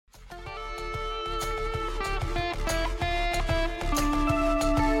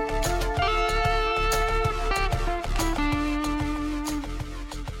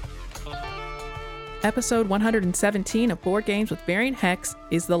episode 117 of Board Games with Barry and Hex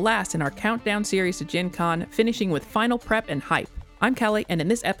is the last in our countdown series to Gen Con, finishing with final prep and hype. I'm Kelly, and in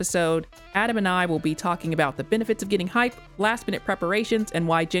this episode, Adam and I will be talking about the benefits of getting hype, last-minute preparations, and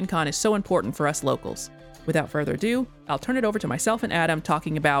why Gen Con is so important for us locals. Without further ado, I'll turn it over to myself and Adam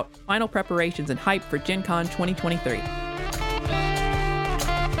talking about final preparations and hype for Gen Con 2023.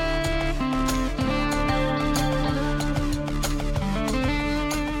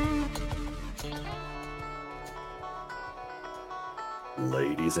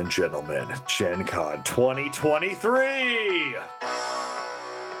 Ladies and gentlemen, Gen Con 2023!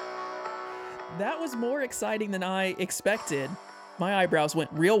 That was more exciting than I expected. My eyebrows went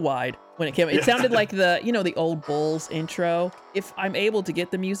real wide when it came. It sounded like the old Bulls intro. If I'm able to get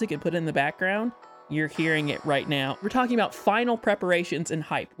the music and put it in the background, you're hearing it right now. We're talking about final preparations and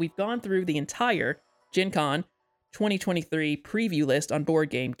hype. We've gone through the entire Gen Con 2023 preview list on Board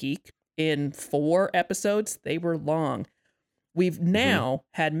Game Geek in 4 episodes. They were long. We've now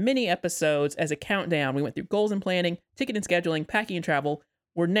had many episodes as a countdown. We went through goals and planning, ticket and scheduling, packing and travel.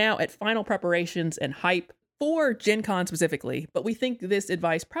 We're now at final preparations and hype for Gen Con specifically, but we think this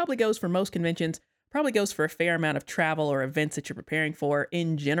advice probably goes for most conventions, probably goes for a fair amount of travel or events that you're preparing for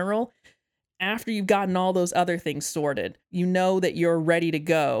in general. After you've gotten all those other things sorted, you know that you're ready to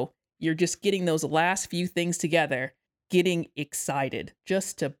go. You're just getting those last few things together, getting excited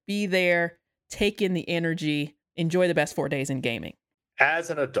just to be there, take in the energy, enjoy the best 4 days in gaming. As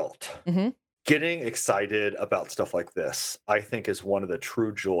an adult, getting excited about stuff like this, I think, is one of the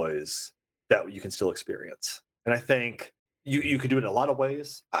true joys that you can still experience. And I think you can do it in a lot of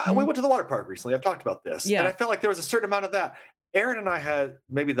ways. We went to the water park recently. I've talked about this. And I felt like there was a certain amount of that. Aaron and I had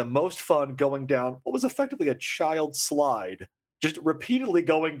maybe the most fun going down what was effectively a child slide, just repeatedly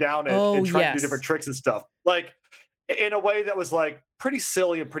going down it and trying to do different tricks and stuff. Like, in a way that was like pretty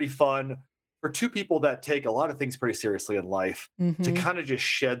silly and pretty fun for two people that take a lot of things pretty seriously in life, to kind of just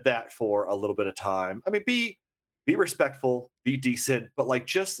shed that for a little bit of time. I mean, be respectful, be decent, but like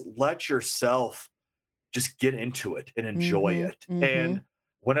just let yourself just get into it and enjoy it. And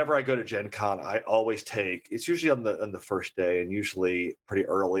whenever I go to Gen Con, I always it's usually on the first day and usually pretty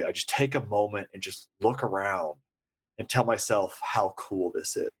early. I just take a moment and just look around and tell myself how cool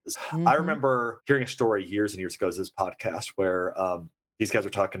this is. I remember hearing a story years and years ago as this podcast where these guys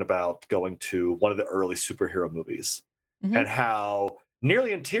were talking about going to one of the early superhero movies and how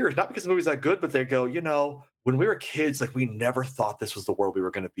nearly in tears, not because the movie's that good, but they go, when we were kids, like we never thought this was the world we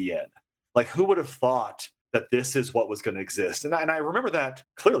were going to be in. Like who would have thought that this is what was going to exist? And I remember that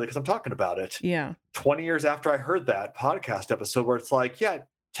clearly because I'm talking about it. 20 years after I heard that podcast episode where it's like,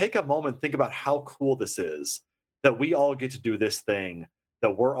 take a moment, think about how cool this is that we all get to do this thing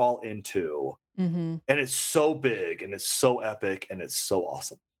that we're all into. And it's so big and it's so epic and it's so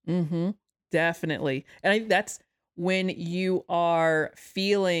awesome. Definitely. And I think that's when you are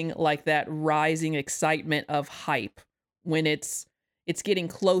feeling like that rising excitement of hype, when it's getting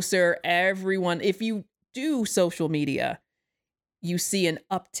closer. Everyone, if you do social media, you see an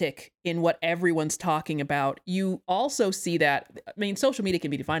uptick in what everyone's talking about. You also see that, I mean, social media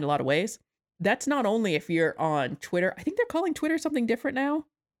can be defined a lot of ways. That's not only if you're on Twitter. I think they're calling Twitter something different now.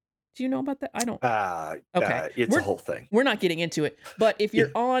 Do you know about that? I don't. Okay. It's a whole thing. We're not getting into it. But if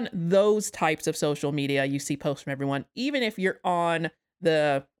you're on those types of social media, you see posts from everyone. Even if you're on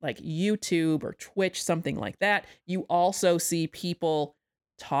the like YouTube or Twitch, something like that, you also see people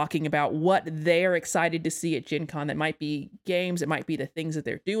talking about what they're excited to see at Gen Con. That might be games. It might be the things that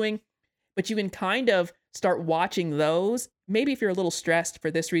they're doing. But you can kind of start watching those. Maybe if you're a little stressed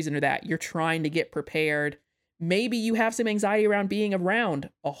for this reason or that, you're trying to get prepared. Maybe you have some anxiety around being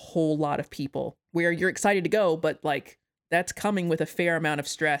around a whole lot of people where you're excited to go, but like that's coming with a fair amount of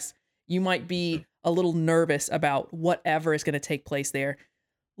stress. You might be a little nervous about whatever is going to take place there.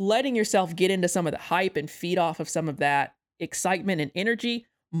 Letting yourself get into some of the hype and feed off of some of that excitement and energy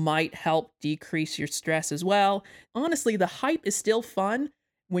might help decrease your stress as well. Honestly, the hype is still fun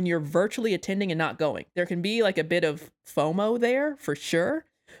when you're virtually attending and not going. There can be like a bit of FOMO there for sure.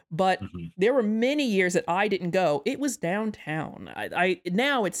 But there were many years that I didn't go. It was downtown. I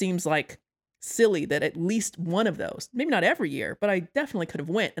now it seems like silly that at least one of those, maybe not every year, but I definitely could have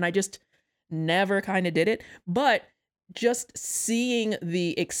went. And I just never kind of did it. But just seeing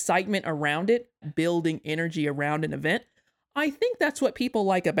the excitement around it, building energy around an event, I think that's what people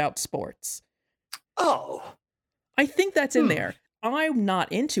like about sports. Oh. I think that's in there. I'm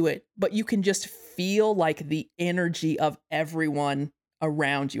not into it, but you can just feel like the energy of everyone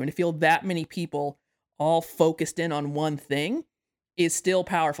around you, and to feel that many people all focused in on one thing is still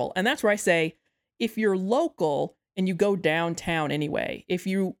powerful. And that's where I say, if you're local and you go downtown anyway, if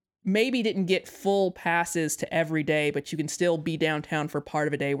you maybe didn't get full passes to every day, but you can still be downtown for part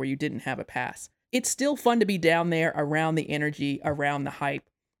of a day where you didn't have a pass. It's still fun to be down there around the energy, around the hype.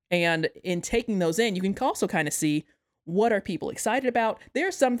 And in taking those in, you can also kind of see what are people excited about. There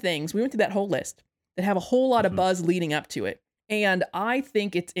are some things, we went through that whole list, that have a whole lot of buzz leading up to it. And I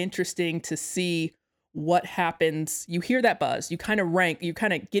think it's interesting to see what happens. You hear that buzz, you kind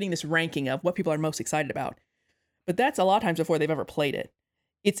of getting this ranking of what people are most excited about. But that's a lot of times before they've ever played it.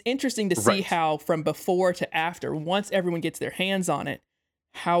 It's interesting to see how from before to after, once everyone gets their hands on it,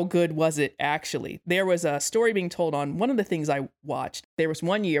 how good was it actually? There was a story being told on one of the things I watched. There was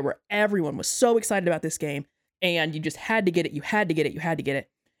one year where everyone was so excited about this game and you just had to get it, you had to get it, you had to get it.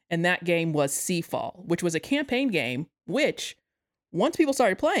 And that game was Seafall, which was a campaign game, which once people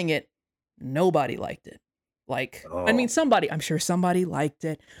started playing it, nobody liked it. I mean, I'm sure somebody liked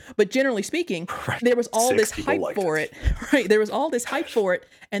it, but generally speaking, there was all this hype for it. Right. There was all this hype for it.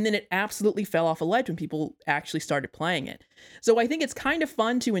 And then it absolutely fell off a ledge when people actually started playing it. So I think it's kind of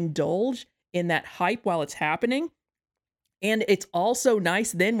fun to indulge in that hype while it's happening. And it's also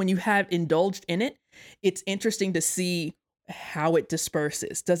nice then when you have indulged in it, it's interesting to see how it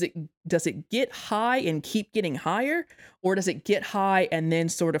disperses. Does it get high and keep getting higher, or does it get high and then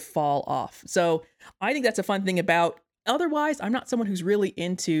sort of fall off? So I think that's a fun thing about. Otherwise, I'm not someone who's really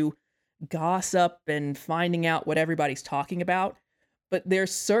into gossip and finding out what everybody's talking about, but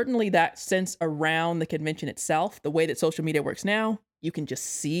there's certainly that sense around the convention itself. The way that social media works now, you can just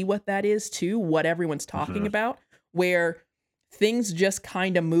see what that is too, what everyone's talking about, where things just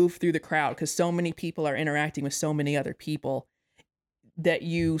kind of move through the crowd because so many people are interacting with so many other people that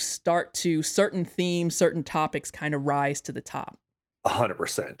you start to certain themes, certain topics kind of rise to the top.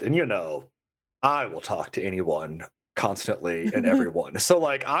 100%. And I will talk to anyone constantly and everyone. So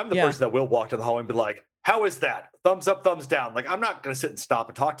I'm the person that will walk to the hallway and be like, how is that? Thumbs up, thumbs down. I'm not going to sit and stop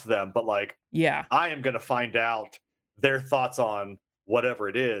and talk to them, but I am going to find out their thoughts on whatever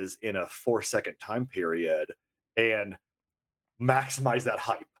it is in a 4-second time period and maximize that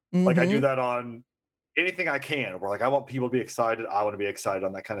hype. I do that on anything I can. Where I want people to be excited. I want to be excited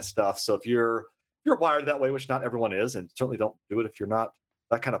on that kind of stuff. So if you're wired that way, which not everyone is, and certainly don't do it if you're not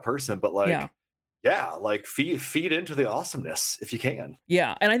that kind of person, but feed into the awesomeness if you can.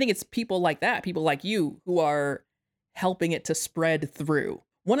 Yeah. And I think it's people like that, people like you who are helping it to spread through.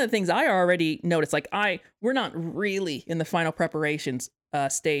 One of the things I already noticed, we're not really in the final preparations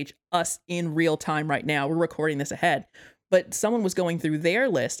stage, us in real time right now. We're recording this ahead. But someone was going through their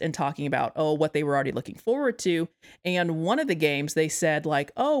list and talking about, what they were already looking forward to. And one of the games, they said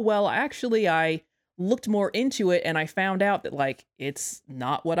actually, I looked more into it and I found out that it's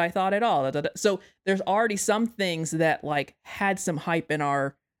not what I thought at all. So there's already some things that had some hype and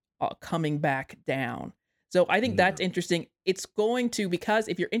are coming back down. So I think that's interesting. It's going to, because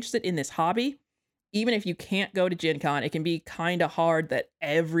if you're interested in this hobby, even if you can't go to Gen Con, it can be kind of hard that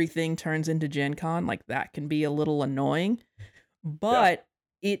everything turns into Gen Con. That can be a little annoying. But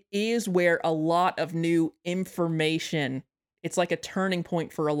it is where a lot of new information, it's like a turning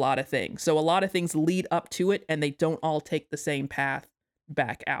point for a lot of things. So a lot of things lead up to it and they don't all take the same path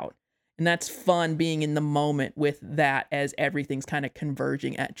back out. And that's fun being in the moment with that as everything's kind of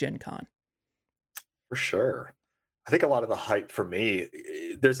converging at Gen Con. For sure. I think a lot of the hype for me,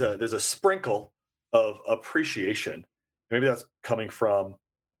 there's a sprinkle of appreciation. Maybe that's coming from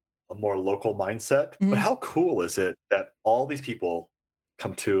a more local mindset, but how cool is it that all these people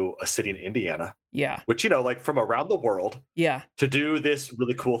come to a city in Indiana? Yeah. Which, from around the world. Yeah. To do this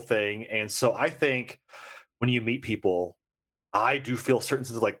really cool thing. And so I think when you meet people, I do feel a certain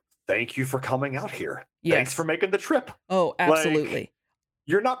sense of thank you for coming out here. Yes. Thanks for making the trip. Oh, absolutely.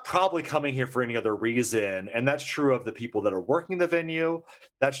 You're not probably coming here for any other reason. And that's true of the people that are working the venue.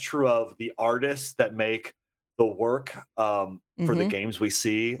 That's true of the artists that make the work for the games we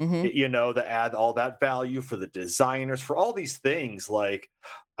see, that add all that value, for the designers, for all these things. I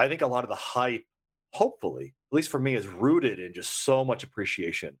think a lot of the hype, hopefully, at least for me, is rooted in just so much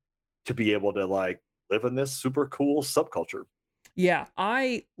appreciation to be able to live in this super cool subculture. Yeah,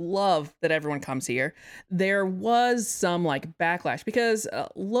 I love that everyone comes here. There was some backlash because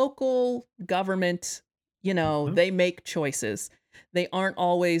local government, they make choices. They aren't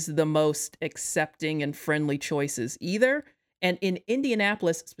always the most accepting and friendly choices either. And in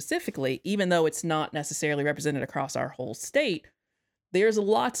Indianapolis specifically, even though it's not necessarily represented across our whole state, there's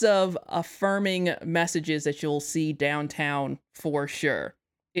lots of affirming messages that you'll see downtown for sure.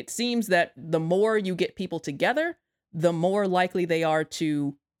 It seems that the more you get people together, the more likely they are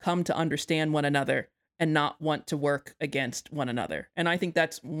to come to understand one another and not want to work against one another. And I think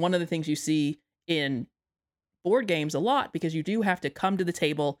that's one of the things you see in board games a lot, because you do have to come to the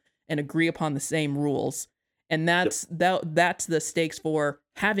table and agree upon the same rules. And that's the stakes for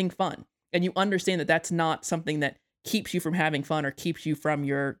having fun. And you understand that that's not something that keeps you from having fun or keeps you from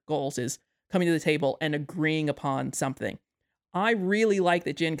your goals, is coming to the table and agreeing upon something. I really like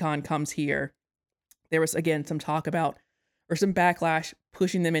that Gen Con comes here. There was, again, some talk about, or some backlash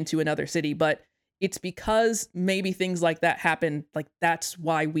pushing them into another city, but it's because maybe things like that happen. Like, that's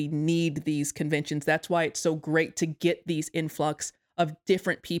why we need these conventions. That's why it's so great to get these influx of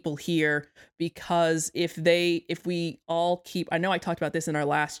different people here, because if we all keep, I know I talked about this in our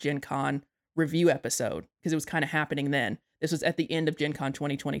last Gen Con review episode, because it was kind of happening then. This was at the end of Gen Con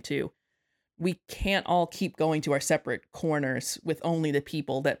 2022. We can't all keep going to our separate corners with only the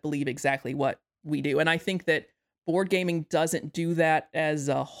people that believe exactly what we do. And I think that board gaming doesn't do that as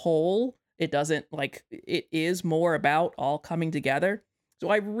a whole. It doesn't, like, it is more about all coming together. So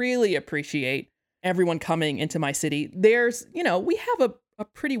I really appreciate everyone coming into my city. There's, we have a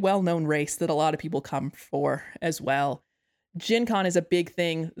pretty well-known race that a lot of people come for as well. Gen Con is a big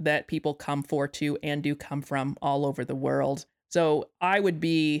thing that people come for too, and do come from all over the world. So it wouldn't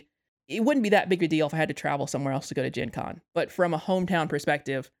be that big a deal if I had to travel somewhere else to go to Gen Con. But from a hometown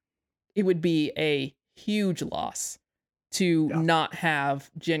perspective, it would be a huge loss to not have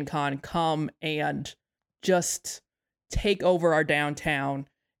Gen Con come and just take over our downtown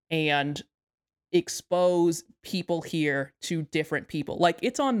and expose people here to different people. Like,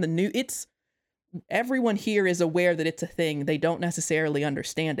 it's on the new, everyone here is aware that it's a thing. They don't necessarily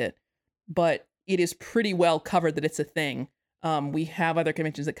understand it, but it is pretty well covered that it's a thing. We have other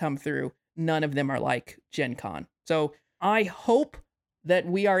conventions that come through. None of them are like Gen Con. So I hope that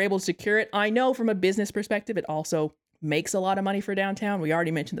we are able to secure it. I know from a business perspective, it also makes a lot of money for downtown. We already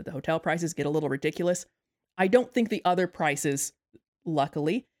mentioned that the hotel prices get a little ridiculous. I don't think the other prices,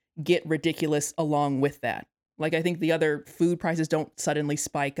 luckily, get ridiculous along with that. Like, I think the other food prices don't suddenly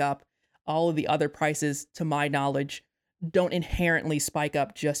spike up. All of the other prices, to my knowledge, don't inherently spike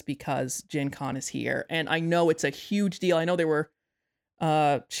up just because Gen Con is here. And I know it's a huge deal. I know there were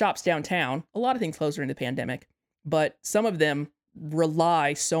shops downtown. A lot of things closed during the pandemic, but some of them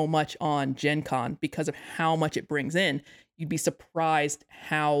rely so much on Gen Con because of how much it brings in. You'd be surprised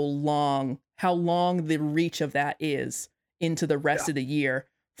how long the reach of that is into the rest of the year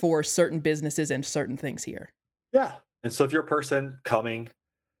for certain businesses and certain things here. Yeah. And so if you're a person coming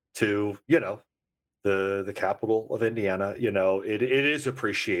to, the capital of Indiana, it is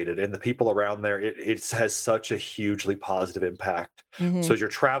appreciated, and the people around there, it has such a hugely positive impact. Mm-hmm. So as you're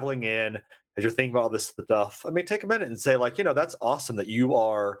traveling in, as you're thinking about all this stuff, I mean, take a minute and say, like, that's awesome that you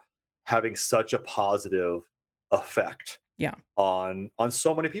are having such a positive effect on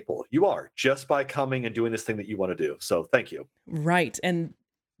so many people. You are, just by coming and doing this thing that you want to do. So thank you. Right. And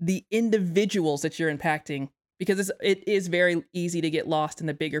the individuals that you're impacting, because it is very easy to get lost in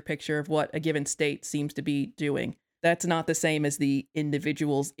the bigger picture of what a given state seems to be doing. That's not the same as the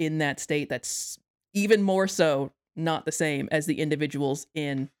individuals in that state. That's even more so not the same as the individuals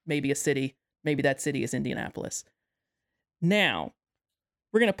in maybe a city. Maybe that city is Indianapolis. Now,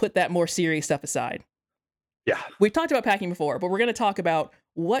 we're going to put that more serious stuff aside. Yeah. We've talked about packing before, but we're going to talk about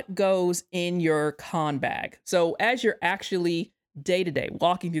what goes in your con bag. So as you're actually day-to-day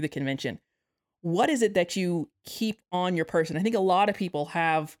walking through the convention, what is it that you keep on your person? I think a lot of people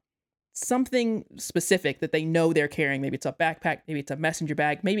have something specific that they know they're carrying. Maybe it's a backpack, maybe it's a messenger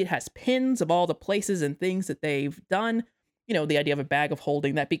bag, maybe it has pins of all the places and things that they've done. The idea of a bag of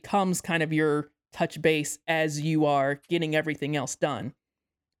holding that becomes kind of your touch base as you are getting everything else done.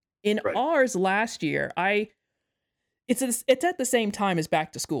 In ours last year, it's at the same time as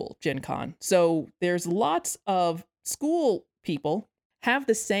back to school, Gen Con. So there's lots of school people have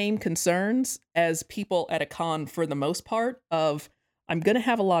the same concerns as people at a con for the most part of, I'm going to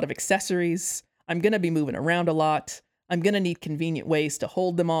have a lot of accessories. I'm going to be moving around a lot. I'm going to need convenient ways to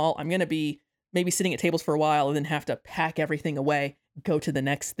hold them all. I'm going to be maybe sitting at tables for a while and then have to pack everything away, go to the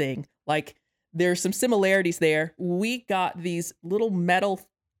next thing. Like, there's some similarities there. We got these little metal,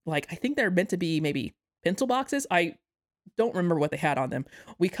 I think they're meant to be maybe pencil boxes. I don't remember what they had on them.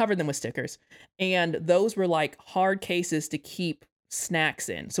 We covered them with stickers, and those were like hard cases to keep snacks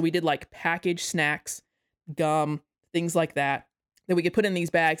in. So we did like packaged snacks, gum, things like that we could put in these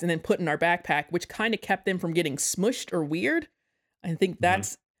bags and then put in our backpack, which kind of kept them from getting smushed or weird. I think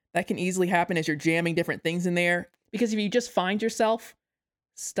that can easily happen as you're jamming different things in there, because if you just find yourself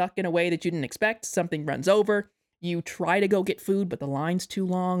stuck in a way that you didn't expect, something runs over, you try to go get food, but the line's too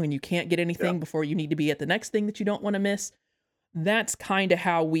long and you can't get anything before you need to be at the next thing that you don't want to miss. That's kind of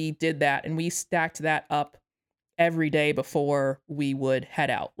how we did that. And we stacked that up every day before we would head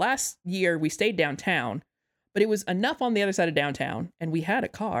out. Last year, we stayed downtown, but it was enough on the other side of downtown, and we had a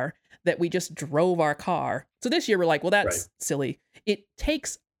car that we just drove our car. So this year we're like, well, Right. that's silly. It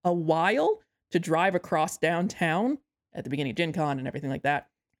takes a while to drive across downtown at the beginning of Gen Con and everything like that.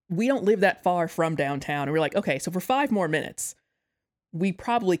 We don't live that far from downtown. And we're like, okay, so for 5 more minutes, we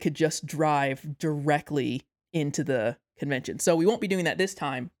probably could just drive directly into the convention. So we won't be doing that this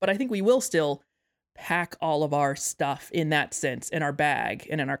time, but I think we will still pack all of our stuff in that sense in our bag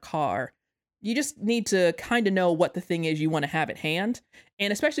and in our car. You just need to kind of know what the thing is you want to have at hand.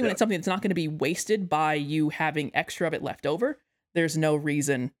 And especially when Yeah. it's something that's not going to be wasted by you having extra of it left over, there's no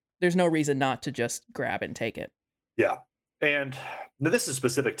reason not to just grab and take it. Yeah. And now this is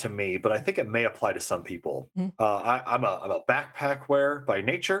specific to me, but I think it may apply to some people. Mhm. I'm a backpack wearer by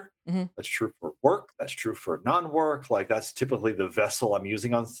nature. Mhm. That's true for work. That's true for non-work. Like that's typically the vessel I'm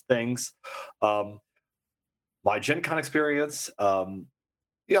using on things. Um, my Gen Con experience,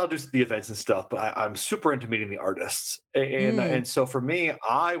 yeah, I'll do the events and stuff, but I'm super into meeting the artists. Mm. And so for me,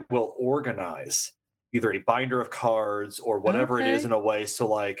 I will organize either a binder of cards or whatever it is Okay. in a way. So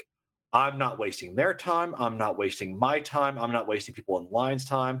like I'm not wasting their time, I'm not wasting my time, I'm not wasting people in line's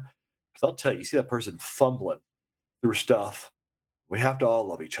time. Because I'll tell you, you see that person fumbling through stuff. We have to all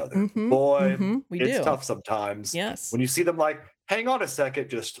love each other. Mhm. Boy, Mhm. We it's do. tough sometimes Yes. when you see them like, hang on a second,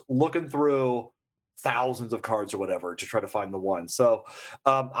 just looking through thousands of cards or whatever to try to find the one. So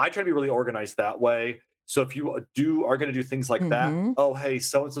I try to be really organized that way. So if you are going to do things like that, Mhm. oh hey,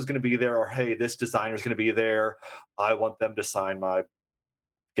 so and so's going to be there, or hey, this designer is going to be there. I want them to sign my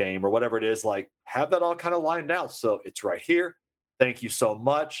game or whatever it is. Like have that all kind of lined out. So it's right here. Thank you so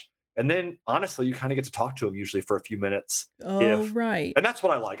much. And then honestly, you kind of get to talk to them usually for a few minutes. Oh, If right. and that's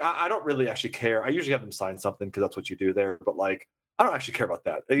what I like. I don't really actually care. I usually have them sign something because that's what you do there. But like, I don't actually care about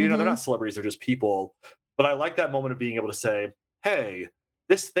that. You know, they're Mhm. not celebrities; they're just people. But I like that moment of being able to say, "Hey,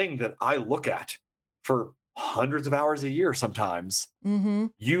 this thing that I look at for hundreds of hours a year, sometimes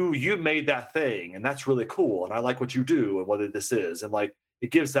Mhm. you made that thing, and that's really cool. And I like what you do and what this is, and like it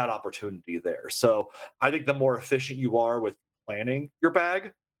gives that opportunity there. So I think the more efficient you are with planning your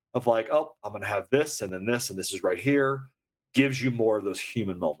bag of like, oh, I'm going to have this and then this and this is right here, gives you more of those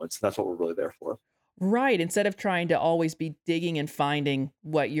human moments. And that's what we're really there for. Right, instead of trying to always be digging and finding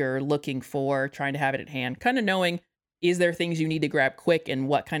what you're looking for, trying to have it at hand, kinda knowing, is there things you need to grab quick and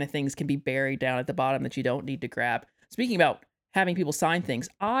what kind of things can be buried down at the bottom that you don't need to grab. Speaking about having people sign things,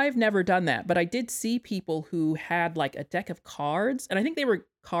 I've never done that, but I did see people who had, like, a deck of cards, and I think they were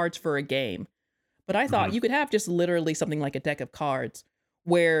cards for a game, but I thought Mhm. you could have just literally something like a deck of cards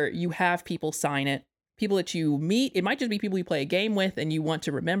where you have people sign it, people that you meet. It might just be people you play a game with and you want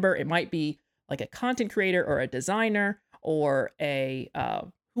to remember. It might be like a content creator or a designer or a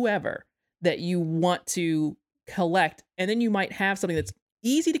whoever that you want to collect. And then you might have something that's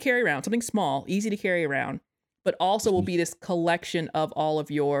easy to carry around, something small, easy to carry around, but also will Mhm. be this collection of all of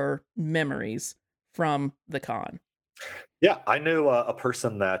your memories from the con. Yeah, I knew a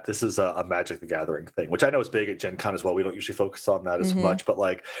person that this is a Magic the Gathering thing, which I know is big at Gen Con as well. We don't usually focus on that as Hmm. much, but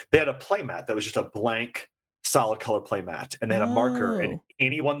like they had a play mat that was just a blank, solid color play mat, and they had a marker, and Oh,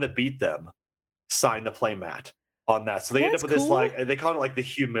 anyone that beat them signed the play mat on that. So they end up that's with this cool. like they call it like the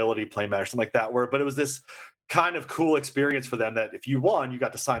humility play mat or something like that, where but it was this kind of cool experience for them that if you won, you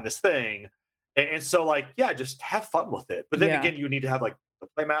got to sign this thing. And so like, yeah, just have fun with it. But then Yeah. again, you need to have like the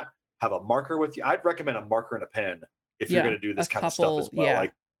play mat, have a marker with you. I'd recommend a marker and a pen if you're Yeah. gonna do A this kind of stuff couple. as well. Yeah.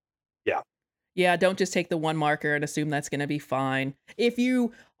 Like, yeah. Yeah, don't just take the one marker and assume that's gonna be fine. If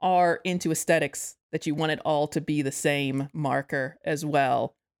you are into aesthetics that you want it all to be the same marker as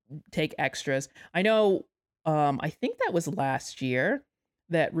well, take extras. I know, I think that was last year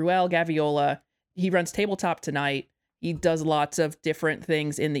that Ruel Gaviola, he runs Tabletop Tonight. He does lots of different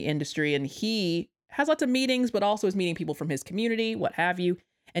things in the industry, and he has lots of meetings, but also is meeting people from his community, what have you.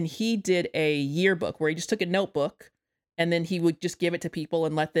 And he did a yearbook where he just took a notebook and then he would just give it to people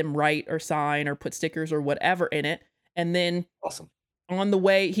and let them write or sign or put stickers or whatever in it. And then Awesome. on the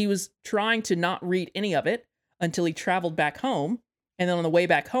way, he was trying to not read any of it until he traveled back home. And then on the way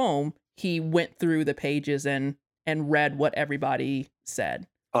back home, he went through the pages and read what everybody said.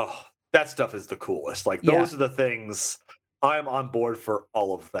 Oh, that stuff is the coolest. Like Yeah. those are the things I'm on board for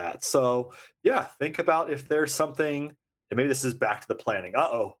all of that. So yeah, think about if there's something, and maybe this is back to the planning.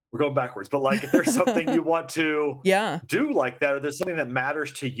 Uh-oh, we're going backwards. But like if there's something you want to Yeah. do like that, or there's something that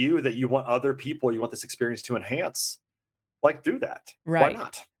matters to you that you want other people, you want this experience to enhance, like do that. Why Right.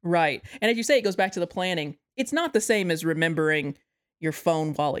 not? Right. And as you say, it goes back to the planning. It's not the same as remembering your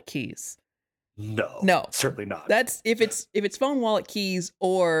phone wallet keys. No, No. certainly not. That's if it's phone wallet keys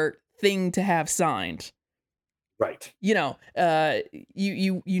or thing to have signed, Right. you know,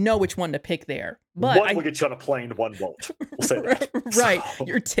 you know which one to pick there. But one will get you on a plane, one won't. We'll say that. Right. So,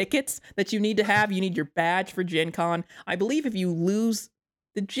 Your tickets that you need to have, you need your badge for Gen Con. I believe if you lose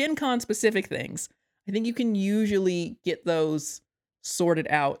the Gen Con specific things, I think you can usually get those sorted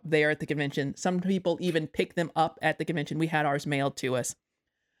out there at the convention. Some people even pick them up at the convention. We had ours mailed to us.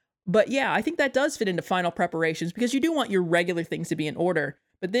 But yeah, I think that does fit into final preparations because you do want your regular things to be in order.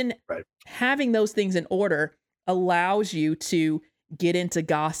 But then having those things in order allows you to get into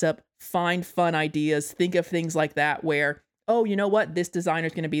gossip, find fun ideas, think of things like that where, oh, you know what? This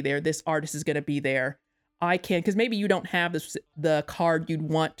designer's going to be there. This artist is going to be there. I can, because maybe you don't have the card you'd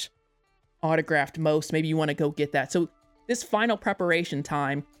want autographed most. Maybe you want to go get that. So this final preparation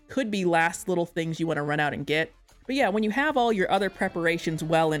time could be last little things you want to run out and get. But yeah, when you have all your other preparations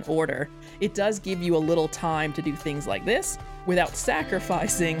well in order, it does give you a little time to do things like this without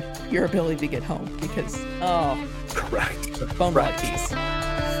sacrificing your ability to get home because, correct. Bone wallet piece.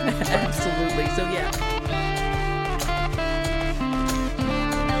 Absolutely. So yeah.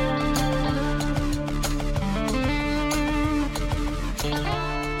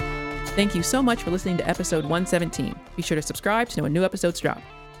 Thank you so much for listening to episode 117. Be sure to subscribe to know when new episodes drop.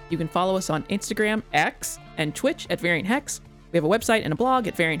 You can follow us on Instagram, X, and Twitch at Variant Hex. We have a website and a blog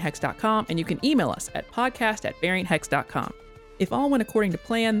at varianthex.com, and you can email us at podcast@varianthex.com. If all went according to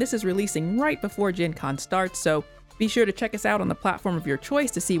plan, this is releasing right before Gen Con starts, so be sure to check us out on the platform of your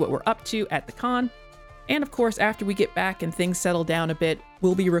choice to see what we're up to at the con. And of course, after we get back and things settle down a bit,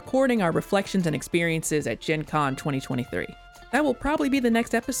 we'll be recording our reflections and experiences at Gen Con 2023. That will probably be the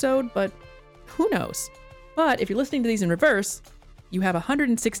next episode, but who knows? But if you're listening to these in reverse, you have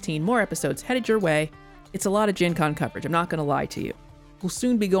 116 more episodes headed your way. It's a lot of Gen Con coverage, I'm not going to lie to you. We'll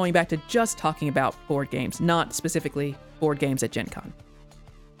soon be going back to just talking about board games, not specifically board games at Gen Con.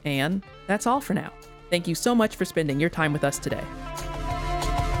 And that's all for now. Thank you so much for spending your time with us today.